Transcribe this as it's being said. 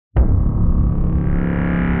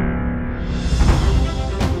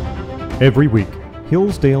Every week,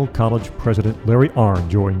 Hillsdale College President Larry Arnn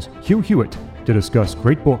joins Hugh Hewitt to discuss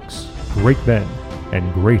great books, great men,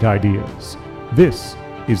 and great ideas. This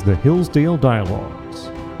is the Hillsdale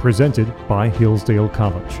Dialogues, presented by Hillsdale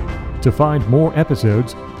College. To find more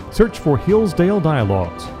episodes, search for Hillsdale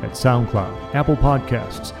Dialogues at SoundCloud, Apple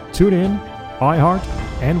Podcasts, TuneIn, iHeart,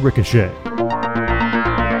 and Ricochet.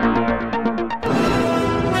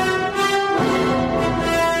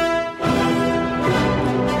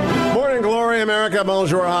 America,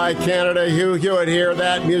 bonjour, hi, Canada, Hugh Hewitt here.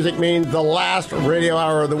 That music means the last radio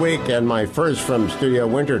hour of the week, and my first from Studio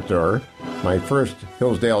Winter Tour. My first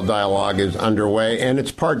Hillsdale Dialogue is underway, and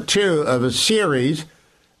it's part 2 of a series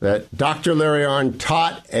that Dr. Larry Arnn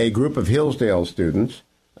taught a group of Hillsdale students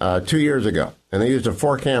 2 years ago. And they used a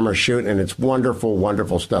 4-camera shoot, and it's wonderful,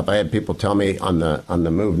 wonderful stuff. I had people tell me on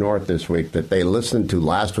the move north this week that they listened to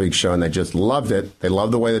last week's show, and they just loved it. They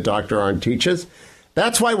love the way that Dr. Arnn teaches.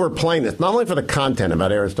 That's why we're playing this, not only for the content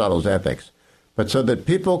about Aristotle's ethics, but so that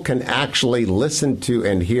people can actually listen to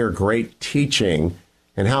and hear great teaching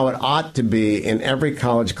and how it ought to be in every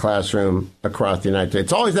college classroom across the United States.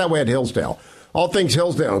 It's always that way at Hillsdale. All things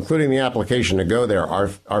Hillsdale, including the application to go there,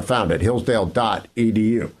 are found at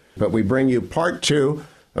hillsdale.edu. But we bring you part 2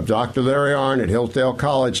 of Dr. Larry Arnn at Hillsdale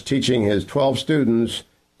College teaching his 12 students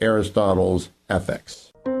Aristotle's ethics.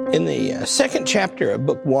 In the second chapter of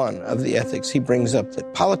Book 1 of the Ethics, he brings up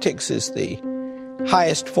that politics is the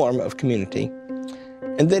highest form of community.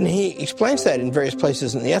 And then he explains that in various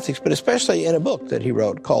places in the Ethics, but especially in a book that he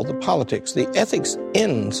wrote called The Politics. The Ethics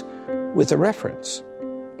ends with a reference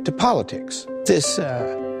to politics. This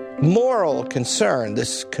moral concern,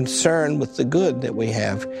 this concern with the good that we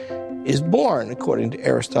have, is born, according to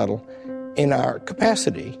Aristotle, in our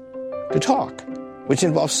capacity to talk, which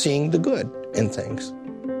involves seeing the good in things.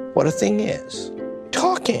 What a thing is.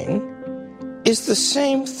 Talking is the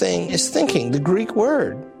same thing as thinking. The Greek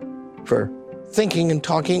word for thinking and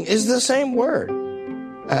talking is the same word.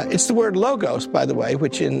 It's the word logos, by the way,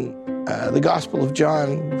 which in the Gospel of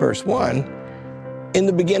John, verse 1, in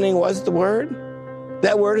the beginning was the Word.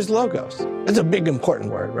 That word is logos. It's a big,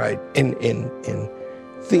 important word, right, in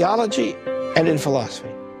theology and in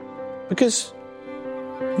philosophy. Because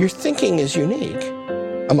your thinking is unique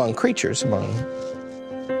among creatures, among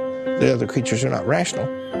the other creatures are not rational,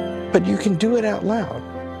 but you can do it out loud.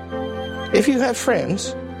 If you have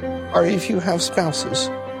friends, or if you have spouses,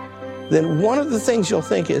 then one of the things you'll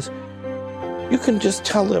think is, you can just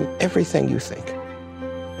tell them everything you think.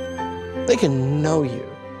 They can know you.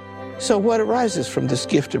 So what arises from this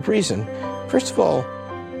gift of reason? First of all,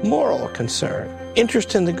 moral concern,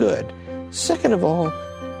 interest in the good. Second of all,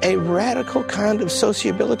 a radical kind of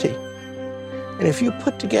sociability. And if you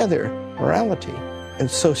put together morality and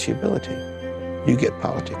sociability, you get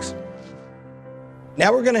politics.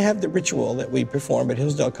 Now we're going to have the ritual that we perform at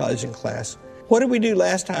Hillsdale College in class. What did we do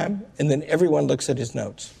last time? And then everyone looks at his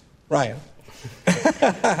notes. Ryan.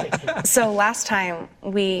 So last time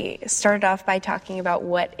we started off by talking about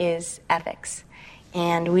what is ethics.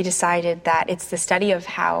 And we decided that it's the study of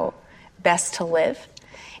how best to live.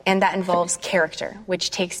 And that involves character, which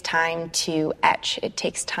takes time to etch. It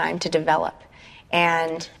takes time to develop.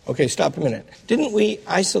 And okay, stop a minute. Didn't we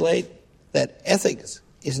isolate that ethics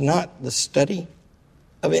is not the study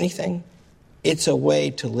of anything? It's a way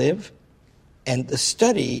to live, and the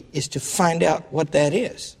study is to find out what that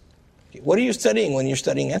is. What are you studying when you're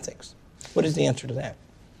studying ethics? What is the answer to that?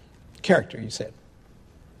 Character, you said.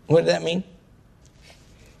 What did that mean?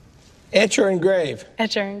 Etch or engrave?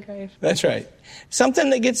 Etch or engrave. That's right. Something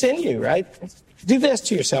that gets in you, right? Do this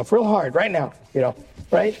to yourself real hard right now,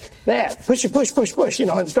 right? That. Push, and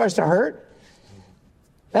it starts to hurt.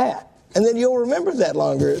 That. And then you'll remember that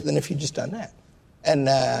longer than if you'd just done that. And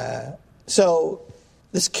so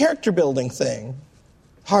this character building thing,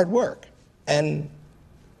 hard work, and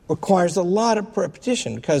requires a lot of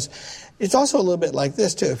repetition, because it's also a little bit like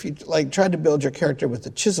this, too. If you tried to build your character with a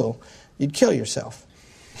chisel, you'd kill yourself.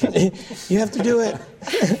 You have to do it.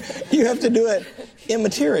 You have to do it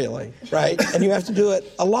immaterially, right? And you have to do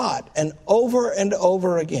it a lot and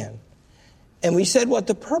over again. And we said what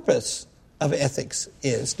the purpose of ethics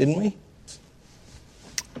is, didn't we?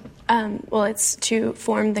 Well, it's to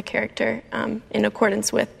form the character in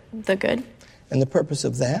accordance with the good. And the purpose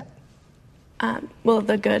of that? Well,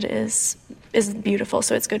 the good is beautiful,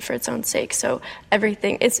 so it's good for its own sake. So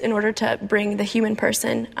everything, it's in order to bring the human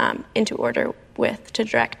person into order to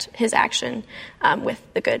direct his action with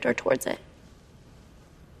the good or towards it.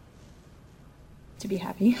 To be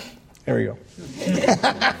happy. There we go.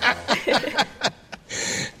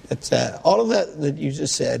 It's, all of that you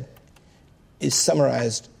just said is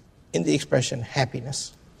summarized in the expression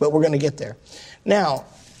happiness. but we're going to get there. Now,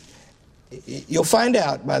 you'll find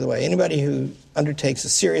out, by the way, anybody who undertakes a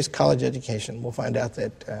serious college education will find out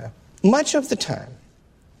that much of the time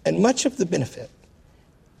and much of the benefit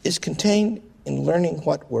is contained in learning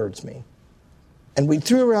what words mean. And we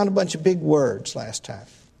threw around a bunch of big words last time.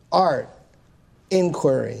 Art,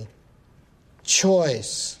 inquiry,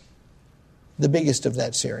 choice, the biggest of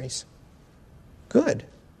that series. Good.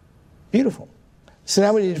 Beautiful. So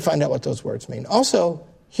now we need to find out what those words mean. Also,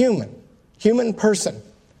 human person.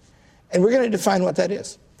 And we're going to define what that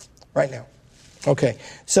is right now. Okay,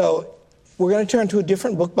 so we're going to turn to a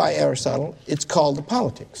different book by Aristotle. It's called The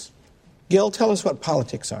Politics. Gil, tell us what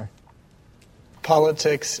politics are.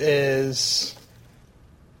 Politics is,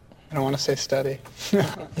 I don't want to say study.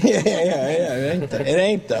 Yeah. It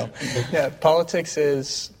ain't though. Yeah, politics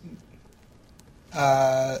is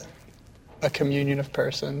a communion of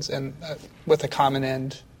persons and with a common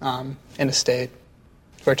end in a state.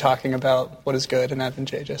 We're talking about what is good and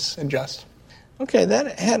advantageous and just. Okay,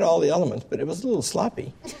 that had all the elements, but it was a little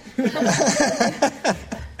sloppy.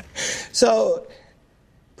 So,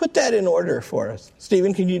 put that in order for us.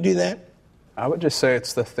 Stephen, can you do that? I would just say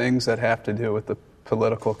it's the things that have to do with the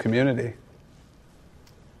political community.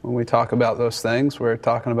 When we talk about those things, we're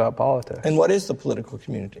talking about politics. And what is the political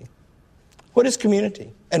community? What is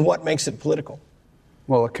community, and what makes it political?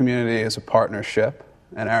 Well, a community is a partnership,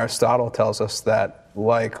 and Aristotle tells us that,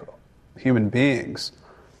 like human beings,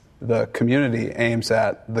 the community aims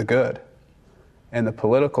at the good, and the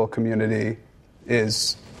political community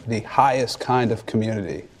is the highest kind of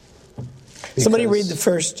community. Somebody read the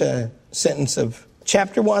first sentence of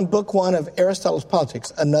Chapter 1, Book 1 of Aristotle's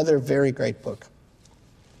Politics, another very great book.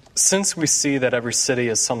 Since we see that every city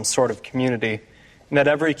is some sort of community, and that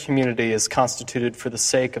every community is constituted for the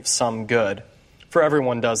sake of some good, for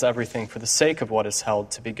everyone does everything for the sake of what is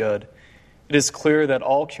held to be good, it is clear that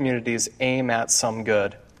all communities aim at some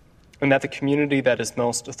good, and that the community that is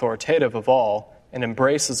most authoritative of all and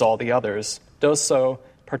embraces all the others does so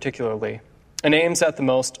particularly, and aims at the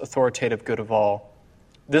most authoritative good of all.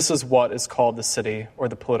 This is what is called the city or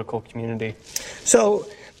the political community. So,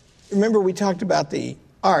 remember we talked about the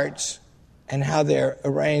arts and how they're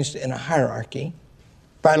arranged in a hierarchy.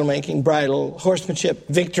 Bridle making, bridle, horsemanship,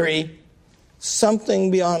 victory,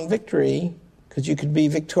 something beyond victory, because you could be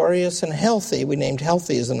victorious and healthy. We named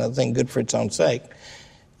healthy as another thing good for its own sake.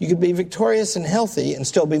 You could be victorious and healthy and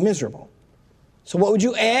still be miserable. So what would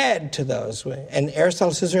you add to those? And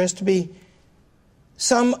Aristotle says there has to be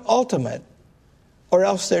some ultimate, or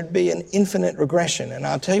else there'd be an infinite regression. And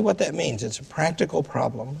I'll tell you what that means. It's a practical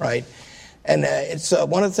problem, right? And it's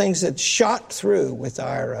one of the things that's shot through with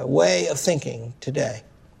our way of thinking today.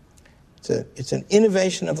 It's an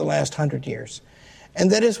innovation of the last 100 years.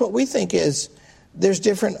 And that is what we think is there's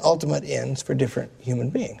different ultimate ends for different human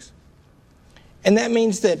beings. And that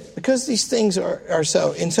means that because these things are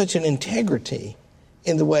so in such an integrity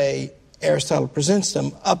in the way Aristotle presents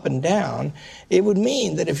them up and down, it would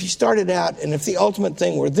mean that if you started out and if the ultimate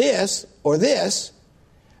thing were this or this,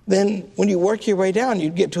 then when you work your way down,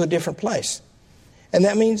 you'd get to a different place. And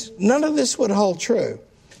that means none of this would hold true.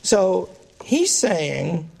 So he's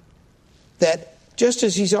saying that just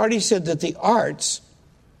as he's already said that the arts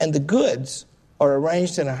and the goods are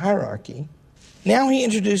arranged in a hierarchy, now he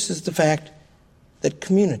introduces the fact that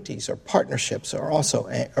communities or partnerships are also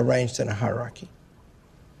arranged in a hierarchy.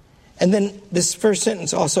 And then this first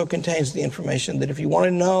sentence also contains the information that if you want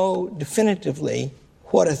to know definitively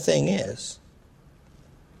what a thing is,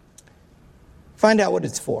 find out what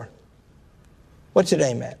it's for. What's it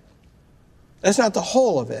aim at? That's not the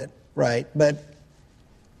whole of it, right? But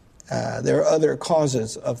there are other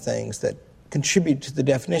causes of things that contribute to the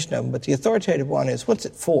definition of them, but the authoritative one is, what's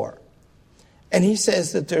it for? And he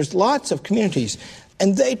says that there's lots of communities,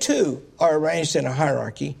 and they too are arranged in a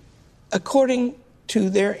hierarchy according to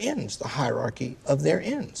their ends, the hierarchy of their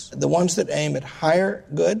ends. The ones that aim at higher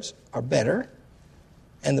goods are better,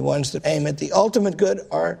 and the ones that aim at the ultimate good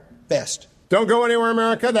are best. Don't go anywhere,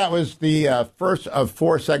 America. That was the first of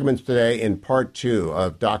 4 segments today in part 2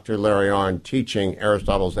 of Dr. Larry Arnn teaching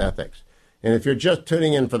Aristotle's Ethics. And if you're just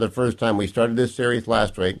tuning in for the first time, we started this series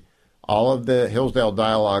last week. All of the Hillsdale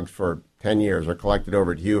dialogues for 10 years are collected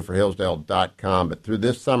over at hughforhillsdale.com. But through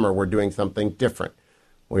this summer, we're doing something different.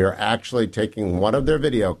 We are actually taking one of their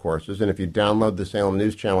video courses, and if you download the Salem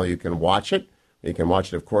News Channel, you can watch it. You can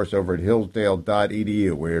watch it, of course, over at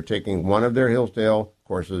hillsdale.edu. We are taking one of their Hillsdale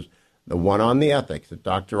courses, the one on the ethics that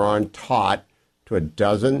Dr. Arnn taught to a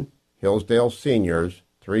dozen Hillsdale seniors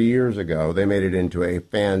 3 years ago. They made it into a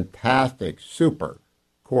fantastic, super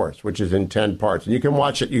course, which is in 10 parts. And you can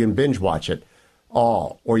watch it, you can binge watch it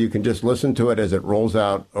all. Or you can just listen to it as it rolls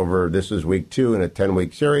out over, this is week 2 in a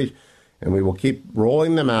 10-week series, and we will keep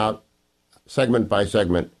rolling them out segment by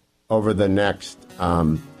segment over the next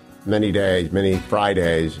many days, many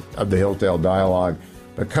Fridays of the Hillsdale Dialogue.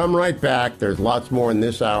 But come right back. There's lots more in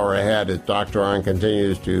this hour ahead as Dr. Arnn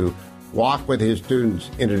continues to walk with his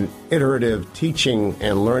students in an iterative teaching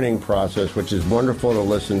and learning process, which is wonderful to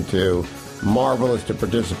listen to, marvelous to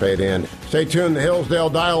participate in. Stay tuned. The Hillsdale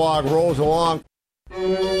Dialogue rolls along.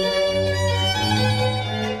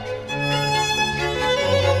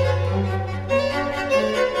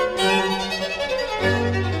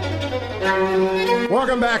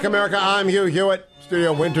 Welcome back, America. I'm Hugh Hewitt,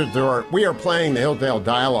 Studio Winterthur. We are playing the Hillsdale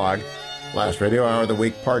Dialogue, last radio hour of the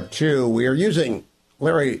week, part 2. We are using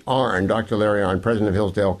Larry Arnn, Dr. Larry Arnn, president of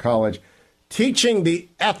Hillsdale College, teaching the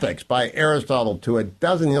ethics by Aristotle to a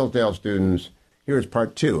dozen Hillsdale students. Here's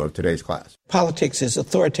part 2 of today's class. Politics is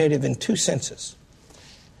authoritative in 2 senses.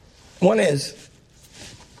 One is,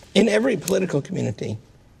 in every political community,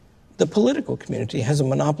 the political community has a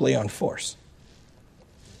monopoly on force.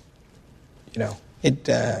 You know,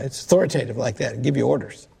 it's authoritative like that. It'll give you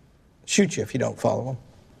orders. Shoot you if you don't follow them.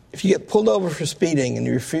 If you get pulled over for speeding and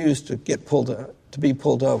you refuse to be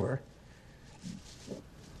pulled over,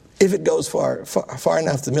 if it goes far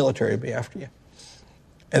enough, the military will be after you.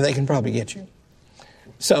 And they can probably get you.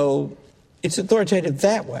 So it's authoritative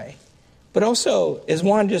that way. But also, as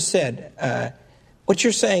Juan just said, what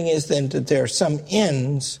you're saying is then that there are some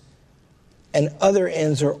ends and other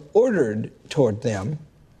ends are ordered toward them.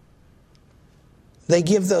 They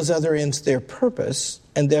give those other ends their purpose,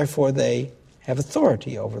 and therefore they have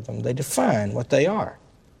authority over them. They define what they are.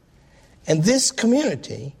 And this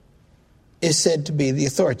community is said to be the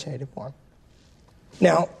authoritative one.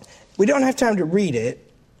 Now, we don't have time to read it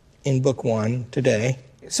in Book 1 today.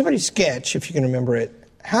 Somebody sketch, if you can remember it,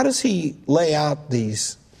 how does he lay out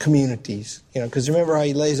these communities? You know, because remember how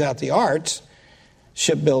he lays out the arts,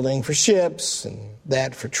 shipbuilding for ships, and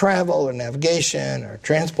that for travel or navigation or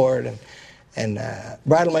transport, and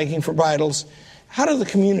bridle making for bridles. How do the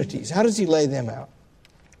communities, how does he lay them out?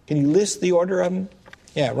 Can you list the order of them?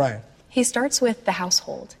 Yeah, Ryan. He starts with the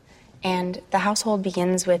household, and the household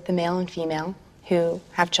begins with the male and female who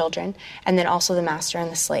have children, and then also the master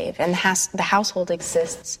and the slave. And the household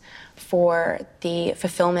exists for the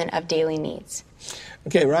fulfillment of daily needs.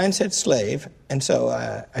 Okay, Ryan said slave, and so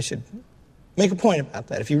I should make a point about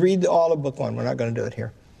that. If you read all of Book 1, we're not going to do it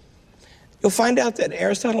here, you'll find out that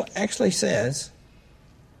Aristotle actually says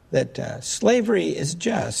that slavery is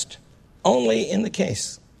just only in the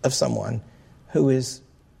case of someone who is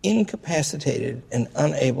incapacitated and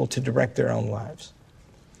unable to direct their own lives.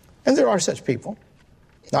 And there are such people,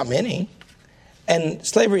 not many. And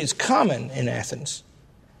slavery is common in Athens.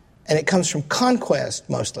 And it comes from conquest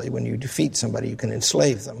mostly. When you defeat somebody, you can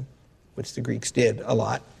enslave them, which the Greeks did a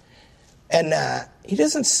lot. And he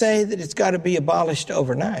doesn't say that it's got to be abolished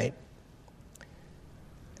overnight.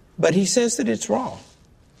 But he says that it's wrong,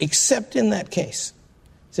 except in that case.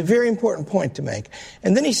 It's a very important point to make.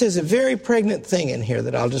 And then he says a very pregnant thing in here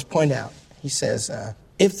that I'll just point out. He says,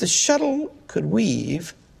 if the shuttle could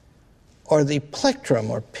weave, or the plectrum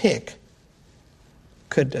or pick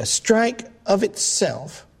could strike of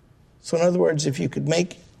itself, so in other words, if you could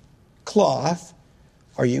make cloth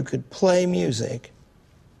or you could play music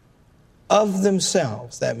of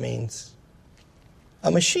themselves, that means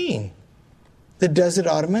a machine that does it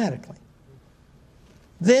automatically,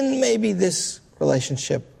 then maybe this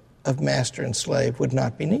relationship of master and slave would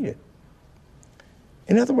not be needed.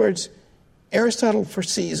 In other words, Aristotle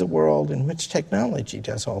foresees a world in which technology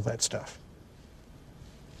does all that stuff.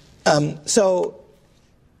 So,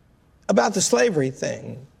 about the slavery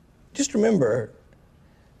thing, just remember,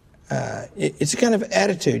 it's a kind of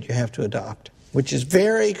attitude you have to adopt, which is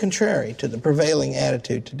very contrary to the prevailing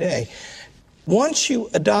attitude today. Once you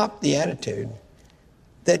adopt the attitude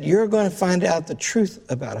that you're going to find out the truth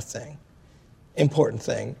about a thing, important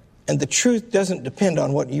thing, and the truth doesn't depend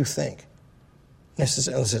on what you think,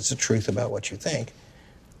 necessarily, unless it's the truth about what you think.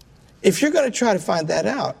 If you're going to try to find that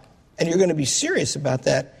out, and you're going to be serious about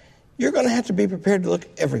that, you're going to have to be prepared to look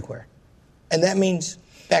everywhere. And that means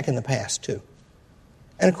back in the past, too.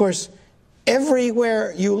 And, of course,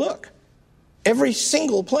 everywhere you look, every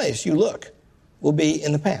single place you look will be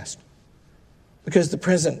in the past. Because the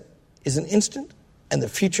present is an instant and the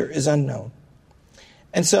future is unknown.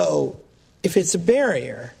 And so, if it's a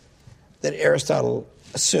barrier that Aristotle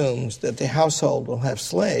assumes that the household will have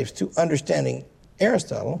slaves to understanding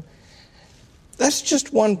Aristotle, that's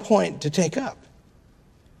just one point to take up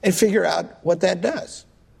and figure out what that does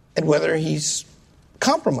and whether he's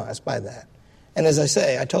compromised by that. And as I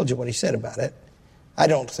say, I told you what he said about it. I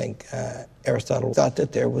don't think Aristotle thought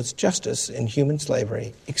that there was justice in human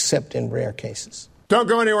slavery, except in rare cases. Don't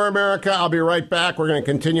go anywhere, America. I'll be right back. We're going to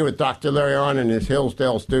continue with Dr. Larry Arnn and his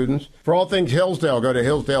Hillsdale students. For all things Hillsdale, go to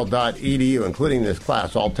hillsdale.edu, including this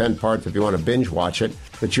class, all 10 parts if you want to binge watch it,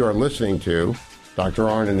 that you are listening to, Dr.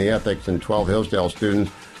 Arnn and the Ethics and 12 Hillsdale students.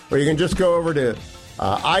 Or you can just go over to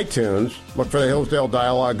iTunes, look for the Hillsdale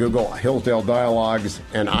Dialogue, Google Hillsdale Dialogues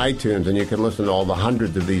and iTunes, and you can listen to all the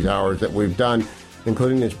hundreds of these hours that we've done,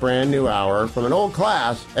 including this brand new hour from an old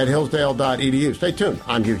class at hillsdale.edu. Stay tuned.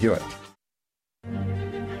 I'm Hugh Hewitt.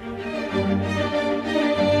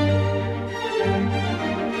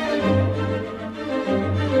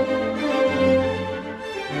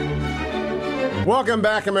 Welcome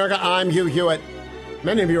back, America. I'm Hugh Hewitt.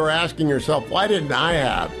 Many of you are asking yourself, why didn't I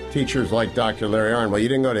have teachers like Dr. Larry Arnn? Well, you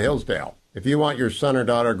didn't go to Hillsdale. If you want your son or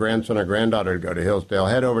daughter, grandson or granddaughter to go to Hillsdale,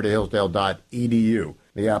 head over to hillsdale.edu.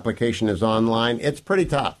 The application is online. It's pretty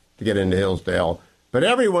tough to get into Hillsdale, but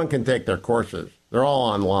everyone can take their courses. They're all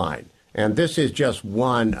online. And this is just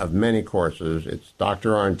one of many courses. It's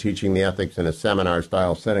Dr. Arnn teaching the ethics in a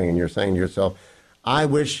seminar-style setting, and you're saying to yourself, I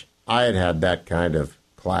wish I had had that kind of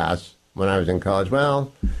class when I was in college.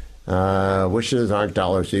 Well, wishes aren't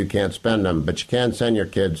dollars, so you can't spend them, but you can send your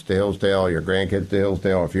kids to Hillsdale, your grandkids to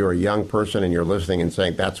Hillsdale. If you're a young person and you're listening and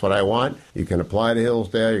saying, that's what I want, you can apply to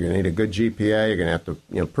Hillsdale. You're going to need a good GPA. You're going to have to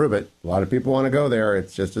prove it. A lot of people want to go there.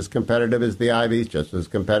 It's just as competitive as the Ivies, just as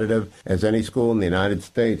competitive as any school in the United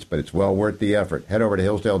States, but it's well worth the effort. Head over to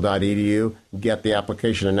hillsdale.edu, get the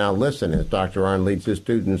application, and now listen as Dr. Arnn leads his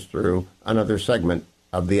students through another segment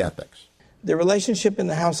of the ethics. The relationship in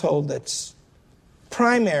the household that's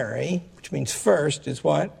primary, which means first, is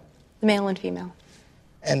what? Male and female.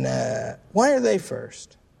 And why are they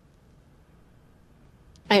first?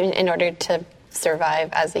 I mean, in order to survive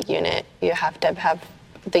as a unit, you have to have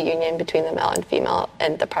the union between the male and female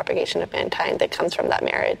and the propagation of mankind that comes from that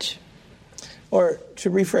marriage. Or to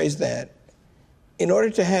rephrase that, in order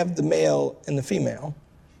to have the male and the female,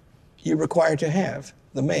 you require to have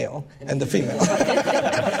the male and the female.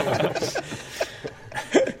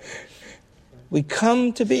 We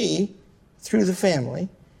come to be through the family,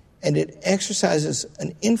 and it exercises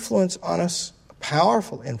an influence on us, a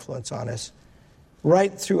powerful influence on us,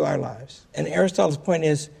 right through our lives. And Aristotle's point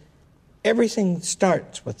is, everything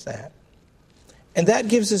starts with that. And that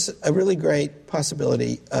gives us a really great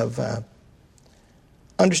possibility of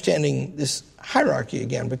understanding this hierarchy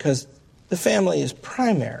again, because the family is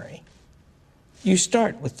primary. You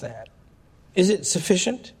start with that. Is it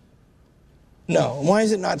sufficient? No. Why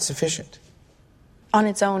is it not sufficient? On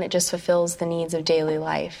its own, it just fulfills the needs of daily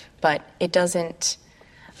life, but it doesn't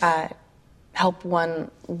help one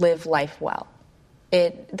live life well.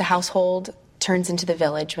 The household turns into the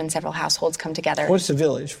village when several households come together. What's the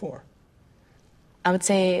village for? I would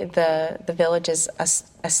say the village is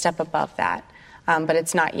a step above that, but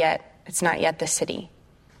it's not yet the city.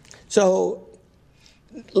 So,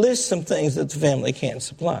 list some things that the family can't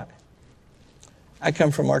supply. I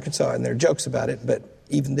come from Arkansas, and there are jokes about it, but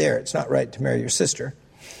even there, it's not right to marry your sister.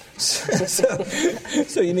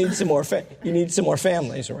 So you need some more. You need some more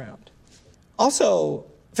families around. Also,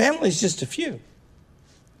 families just a few,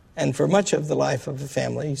 and for much of the life of a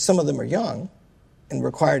family, some of them are young and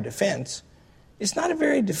require defense. It's not a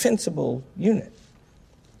very defensible unit.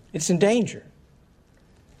 It's in danger.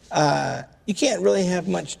 You can't really have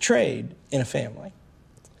much trade in a family.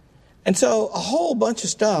 And so a whole bunch of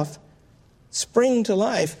stuff spring to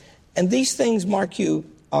life, and these things, mark you,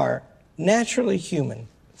 are naturally human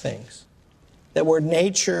things. That word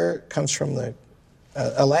nature comes from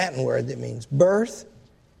a Latin word that means birth.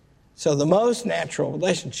 So the most natural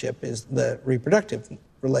relationship is the reproductive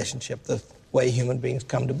relationship, the way human beings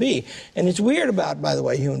come to be. And it's weird about, by the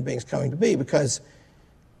way, human beings coming to be, because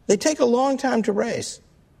they take a long time to raise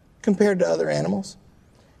compared to other animals.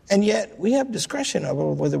 And yet we have discretion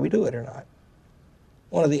over whether we do it or not.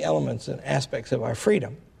 One of the elements and aspects of our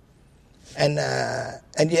freedom. And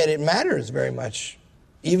yet it matters very much,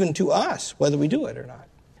 even to us, whether we do it or not.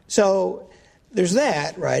 So there's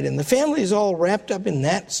that, right? And the family is all wrapped up in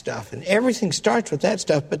that stuff, and everything starts with that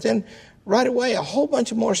stuff, but then right away a whole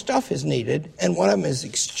bunch of more stuff is needed, and one of them is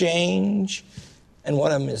exchange, and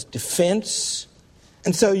one of them is defense.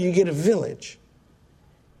 And so you get a village.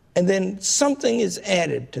 And then something is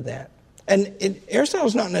added to that. And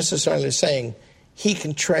Aristotle's not necessarily saying he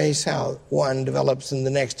can trace how one develops and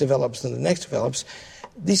the next develops and the next develops.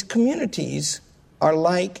 These communities are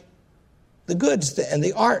like the goods and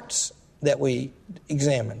the arts that we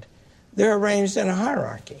examined. They're arranged in a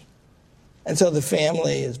hierarchy. And so the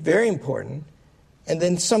family is very important. And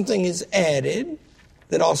then something is added,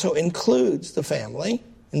 that also includes the family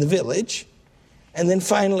and the village. And then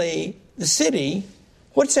finally, the city.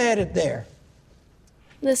 What's added there?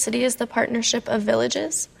 The city is the partnership of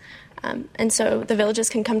villages. And so the villages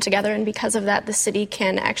can come together, and because of that, the city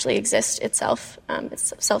can actually exist itself.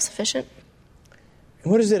 It's self-sufficient.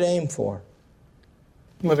 And what does it aim for?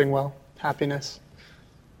 Living well, happiness.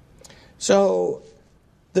 So,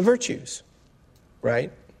 the virtues,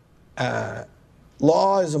 right?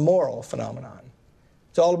 Law is a moral phenomenon.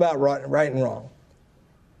 It's all about right and wrong.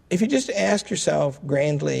 If you just ask yourself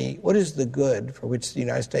grandly, what is the good for which the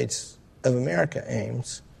United States of America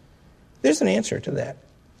aims, there's an answer to that.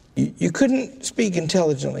 You couldn't speak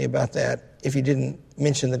intelligently about that if you didn't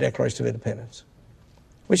mention the Declaration of Independence,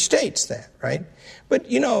 which states that, right? But,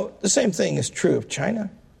 the same thing is true of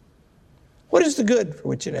China. What is the good for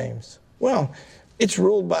which it aims? Well, it's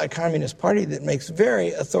ruled by a communist party that makes very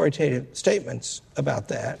authoritative statements about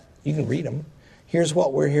that. You can read them. Here's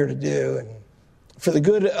what we're here to do. And for the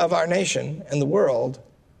good of our nation and the world,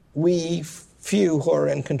 we few who are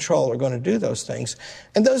in control are going to do those things.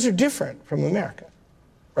 And those are different from America,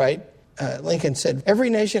 right? Lincoln said,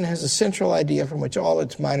 every nation has a central idea from which all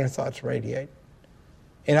its minor thoughts radiate.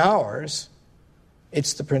 In ours,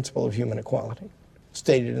 it's the principle of human equality,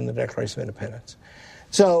 stated in the Declaration of Independence.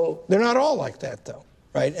 So they're not all like that, though,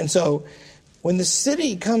 right? And so when the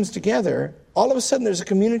city comes together, all of a sudden there's a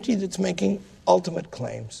community that's making ultimate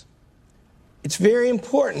claims. It's very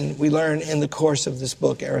important, we learn in the course of this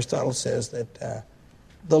book, Aristotle says that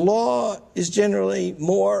the law is generally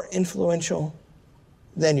more influential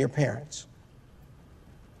than your parents,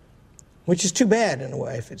 which is too bad in a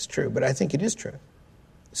way if it's true, but I think it is true.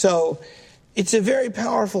 So it's a very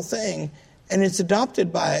powerful thing, and it's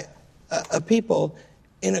adopted by a people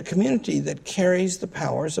in a community that carries the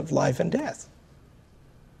powers of life and death.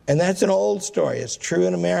 And that's an old story. It's true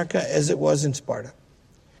in America as it was in Sparta.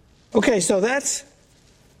 Okay, so that's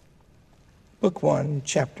Book 1,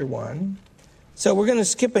 Chapter 1. So we're going to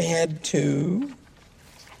skip ahead to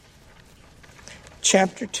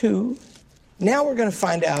Chapter 2. Now we're going to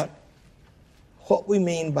find out what we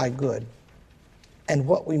mean by good and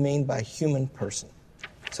what we mean by human person.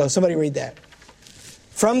 So somebody read that.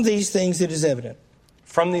 From these things it is evident.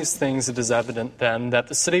 From these things it is evident, then, that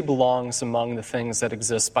the city belongs among the things that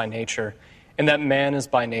exist by nature, and that man is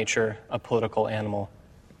by nature a political animal.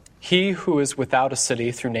 He who is without a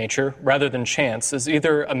city through nature, rather than chance, is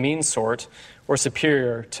either a mean sort or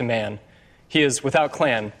superior to man. He is without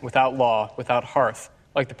clan, without law, without hearth,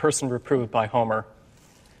 like the person reproved by Homer.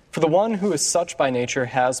 For the one who is such by nature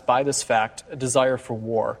has, by this fact, a desire for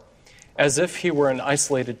war, as if he were an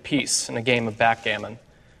isolated piece in a game of backgammon.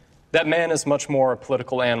 That man is much more a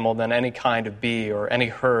political animal than any kind of bee or any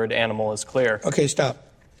herd animal is clear. Okay, stop.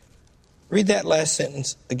 Read that last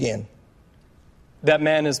sentence again. That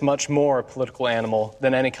man is much more a political animal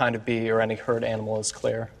than any kind of bee or any herd animal is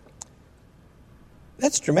clear.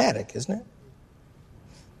 That's dramatic, isn't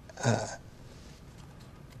it?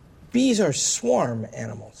 Bees are swarm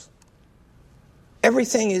animals.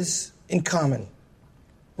 Everything is in common.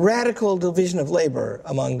 Radical division of labor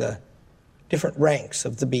among the different ranks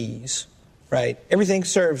of the bees, right? Everything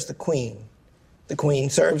serves the queen. The queen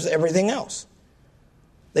serves everything else.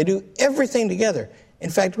 They do everything together. In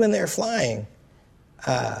fact, when they're flying,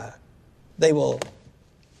 they will,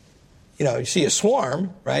 you see a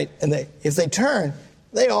swarm, right? And if they turn,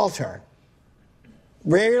 they all turn,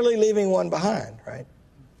 rarely leaving one behind, right?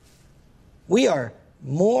 We are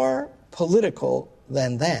more political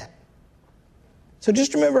than that. So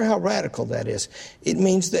just remember how radical that is. It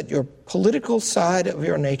means that your political side of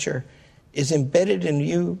your nature is embedded in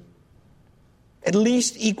you at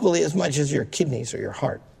least equally as much as your kidneys or your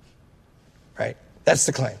heart, right? That's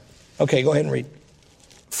the claim. Okay, go ahead and read.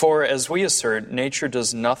 For, as we assert, nature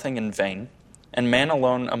does nothing in vain, and man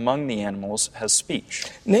alone among the animals has speech.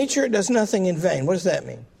 Nature does nothing in vain. What does that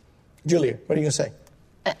mean? Julia, what are you going to say?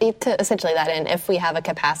 Essentially that if we have a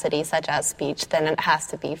capacity such as speech, then it has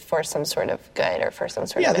to be for some sort of good or for some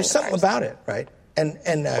sort of... Yeah, there's something about it, right? And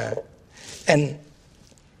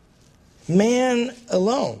man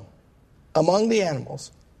alone among the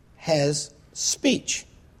animals has speech.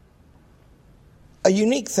 A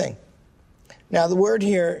unique thing. Now, the word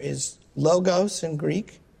here is logos in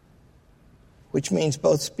Greek, which means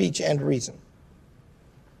both speech and reason.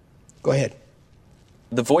 Go ahead.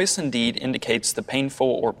 The voice indeed indicates the painful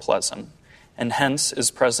or pleasant, and hence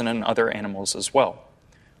is present in other animals as well.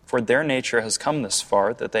 For their nature has come this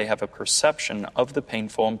far that they have a perception of the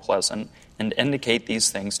painful and pleasant and indicate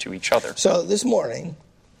these things to each other. So this morning,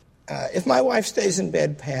 if my wife stays in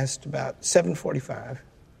bed past about 7:45,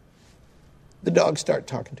 the dogs start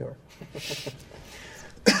talking to her.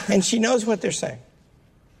 And she knows what they're saying.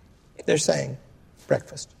 They're saying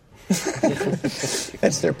breakfast.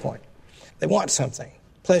 That's their point. They want something.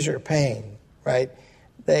 Pleasure, pain, right?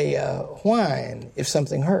 They whine if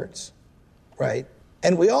something hurts, right?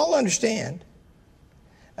 And we all understand.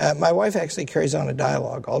 My wife actually carries on a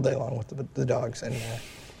dialogue all day long with the dogs. And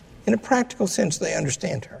in a practical sense, they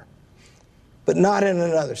understand her. But not in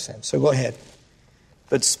another sense. So go ahead.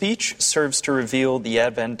 But speech serves to reveal the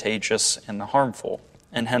advantageous and the harmful,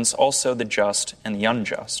 and hence also the just and the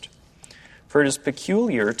unjust. For it is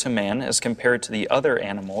peculiar to man as compared to the other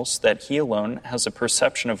animals that he alone has a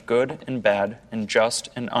perception of good and bad and just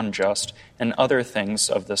and unjust and other things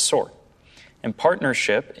of this sort. And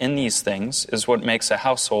partnership in these things is what makes a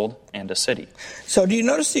household and a city. So do you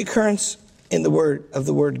notice the occurrence in the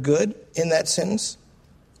word good in that sentence?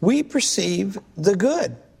 We perceive the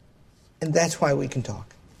good, and that's why we can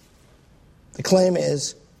talk. The claim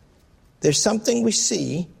is there's something we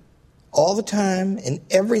see all the time in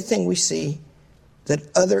everything we see that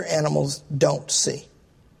other animals don't see.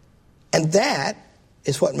 And that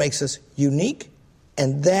is what makes us unique,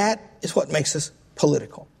 and that is what makes us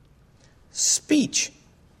political. Speech,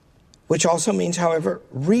 which also means, however,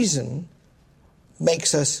 reason,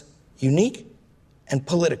 makes us unique and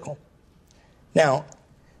political. Now,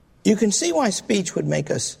 you can see why speech would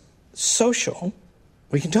make us social.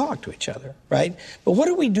 We can talk to each other, right? But what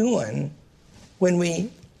are we doing when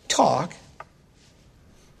we talk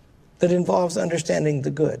that involves understanding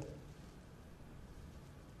the good?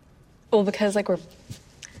 Well, because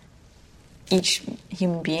each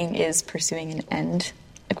human being is pursuing an end.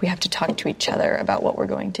 We have to talk to each other about what we're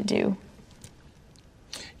going to do.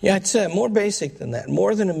 Yeah, it's more basic than that,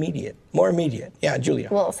 more immediate. Yeah, Julia.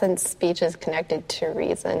 Well, since speech is connected to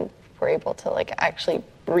reason, we're able to actually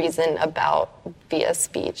reason about via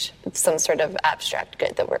speech some sort of abstract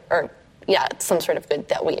good some sort of good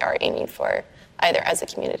that we are aiming for, either as a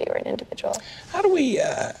community or an individual. How do we?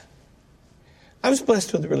 I was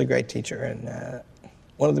blessed with a really great teacher, and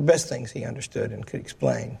one of the best things he understood and could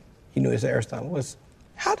explain, he knew his Aristotle, was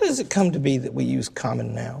how does it come to be that we use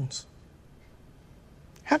common nouns?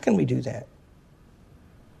 How can we do that?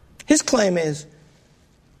 His claim is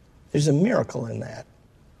there's a miracle in that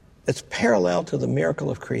that's parallel to the miracle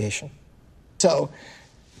of creation. So,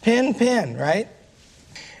 pen, right?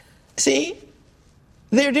 See,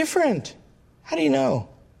 they're different. How do you know?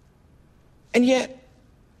 And yet,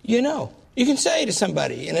 you know. You can say to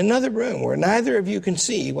somebody in another room where neither of you can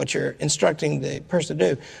see what you're instructing the person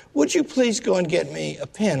to do, would you please go and get me a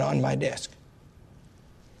pen on my desk?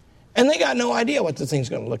 And they got no idea what the thing's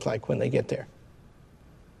going to look like when they get there.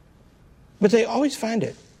 But they always find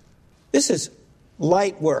it. This is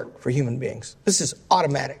light work for human beings. This is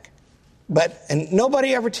automatic. And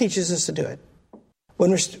nobody ever teaches us to do it.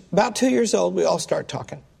 When we're about 2 years old, we all start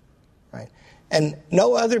talking, right? And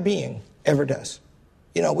no other being ever does.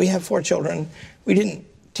 You know, we have 4 children. We didn't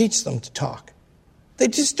teach them to talk. They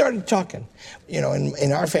just started talking. You know,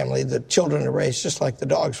 in our family, the children are raised just like the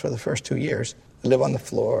dogs for the first 2 years. They live on the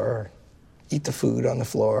floor, eat the food on the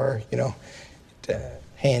floor,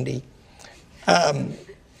 handy.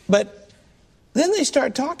 But then they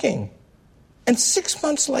start talking. And 6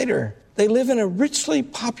 months later, they live in a richly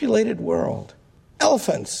populated world.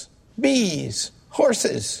 Elephants, bees,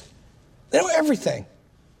 horses. They know everything.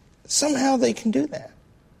 Somehow they can do that.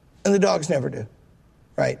 And the dogs never do,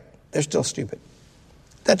 right? They're still stupid.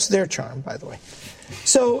 That's their charm, by the way.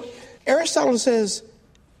 So Aristotle says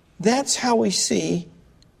that's how we see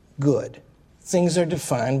good. Things are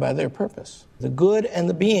defined by their purpose. The good and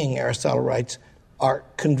the being, Aristotle writes, are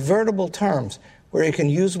convertible terms. Where you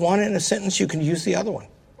can use one in a sentence, you can use the other one.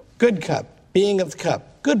 Good cup, being of the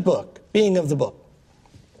cup. Good book, being of the book.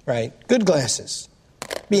 Right? Good glasses,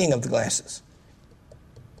 being of the glasses.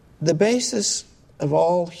 The basis of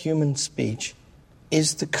all human speech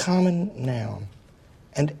is the common noun.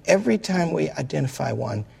 And every time we identify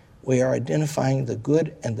one, we are identifying the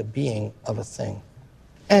good and the being of a thing.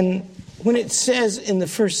 And when it says in the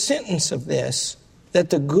first sentence of this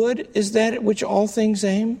that the good is that at which all things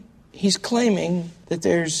aim, he's claiming that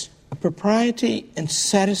there's a propriety and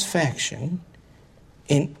satisfaction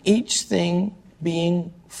in each thing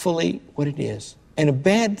being fully what it is. And a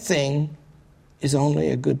bad thing is only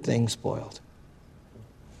a good thing spoiled.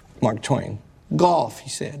 Mark Twain. Golf, he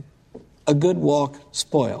said. A good walk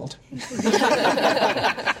spoiled. Very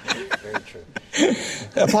true.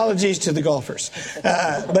 Apologies to the golfers.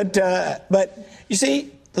 But you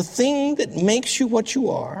see, the thing that makes you what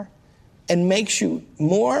you are and makes you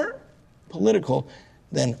more political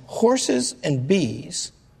than horses and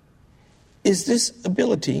bees is this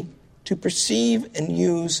ability to perceive and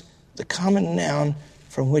use the common noun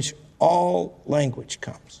from which all language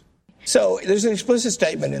comes. So there's an explicit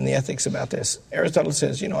statement in the Ethics about this. Aristotle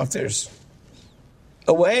says, if there's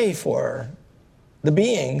a way for the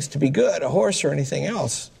beings to be good, a horse or anything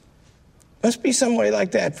else, must be some way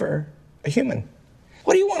like that for a human.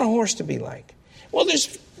 What do you want a horse to be like? Well,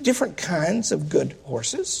 there's different kinds of good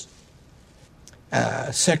horses.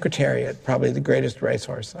 Secretariat, probably the greatest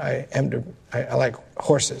racehorse. I like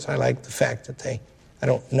horses. I like the fact that I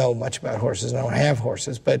don't know much about horses and I don't have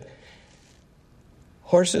horses, but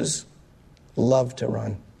horses love to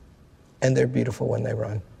run, and they're beautiful when they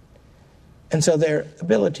run. And so their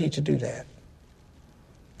ability to do that,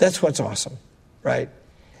 that's what's awesome, right?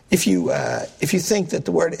 If you think that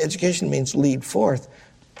the word education means lead forth,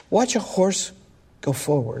 watch a horse go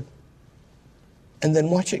forward and then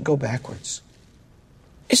watch it go backwards.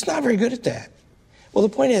 It's not very good at that. Well,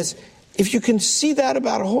 the point is, if you can see that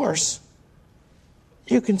about a horse,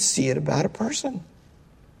 you can see it about a person.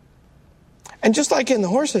 And just like in the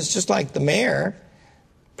horses, just like the mare,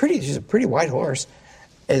 she's a pretty white horse,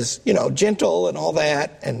 is, gentle and all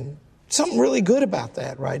that, and something really good about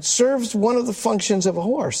that, right? Serves one of the functions of a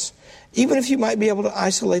horse. Even if you might be able to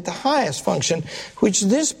isolate the highest function, which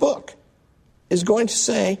this book is going to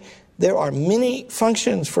say there are many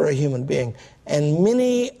functions for a human being and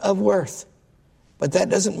many of worth. But that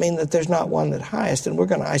doesn't mean that there's not one that's highest, and we're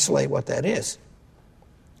going to isolate what that is.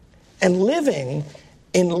 And living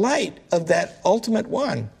in light of that ultimate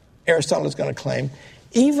one, Aristotle is going to claim,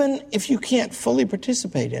 even if you can't fully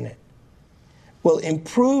participate in it, will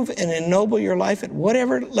improve and ennoble your life at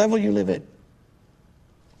whatever level you live at.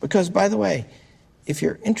 Because, by the way, if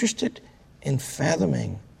you're interested in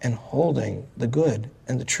fathoming and holding the good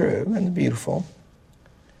and the true and the beautiful,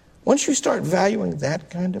 once you start valuing that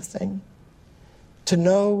kind of thing, to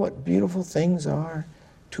know what beautiful things are,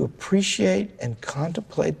 to appreciate and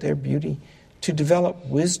contemplate their beauty, to develop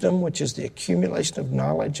wisdom, which is the accumulation of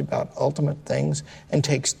knowledge about ultimate things and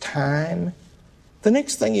takes time, the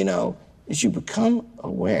next thing you know is you become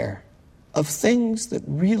aware of things that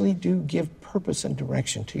really do give purpose and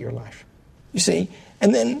direction to your life. You see?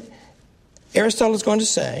 And then Aristotle is going to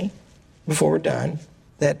say, before we're done,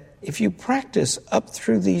 that if you practice up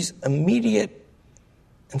through these immediate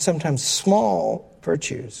and sometimes small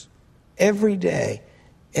virtues every day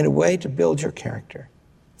in a way to build your character,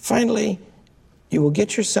 finally, you will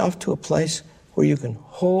get yourself to a place where you can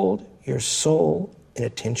hold your soul in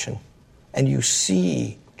attention and you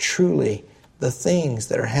see truly the things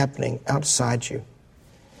that are happening outside you.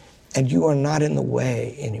 And you are not in the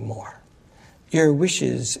way anymore. Your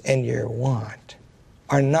wishes and your want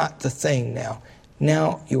are not the thing now.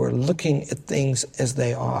 Now you are looking at things as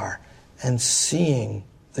they are and seeing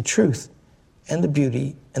the truth and the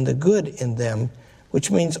beauty and the good in them,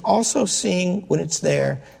 which means also seeing, when it's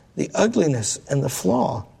there, the ugliness and the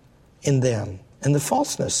flaw in them and the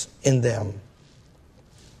falseness in them.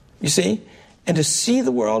 You see? And to see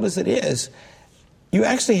the world as it is, you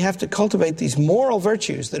actually have to cultivate these moral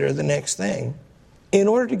virtues that are the next thing in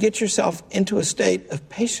order to get yourself into a state of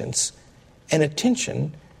patience and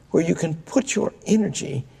attention where you can put your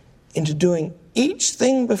energy into doing each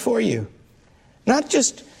thing before you. Not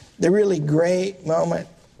just the really great moment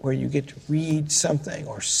where you get to read something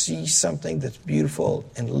or see something that's beautiful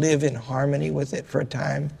and live in harmony with it for a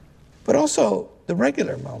time, but also the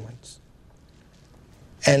regular moments.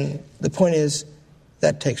 And the point is,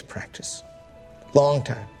 that takes practice. Long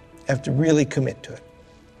time. You have to really commit to it.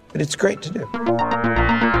 But it's great to do.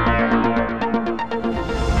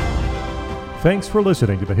 Thanks for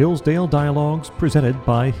listening to the Hillsdale Dialogues presented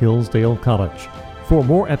by Hillsdale College. For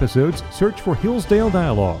more episodes, search for Hillsdale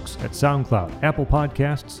Dialogues at SoundCloud, Apple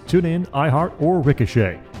Podcasts, TuneIn, iHeart, or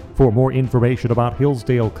Ricochet. For more information about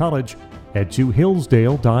Hillsdale College, head to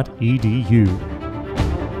hillsdale.edu.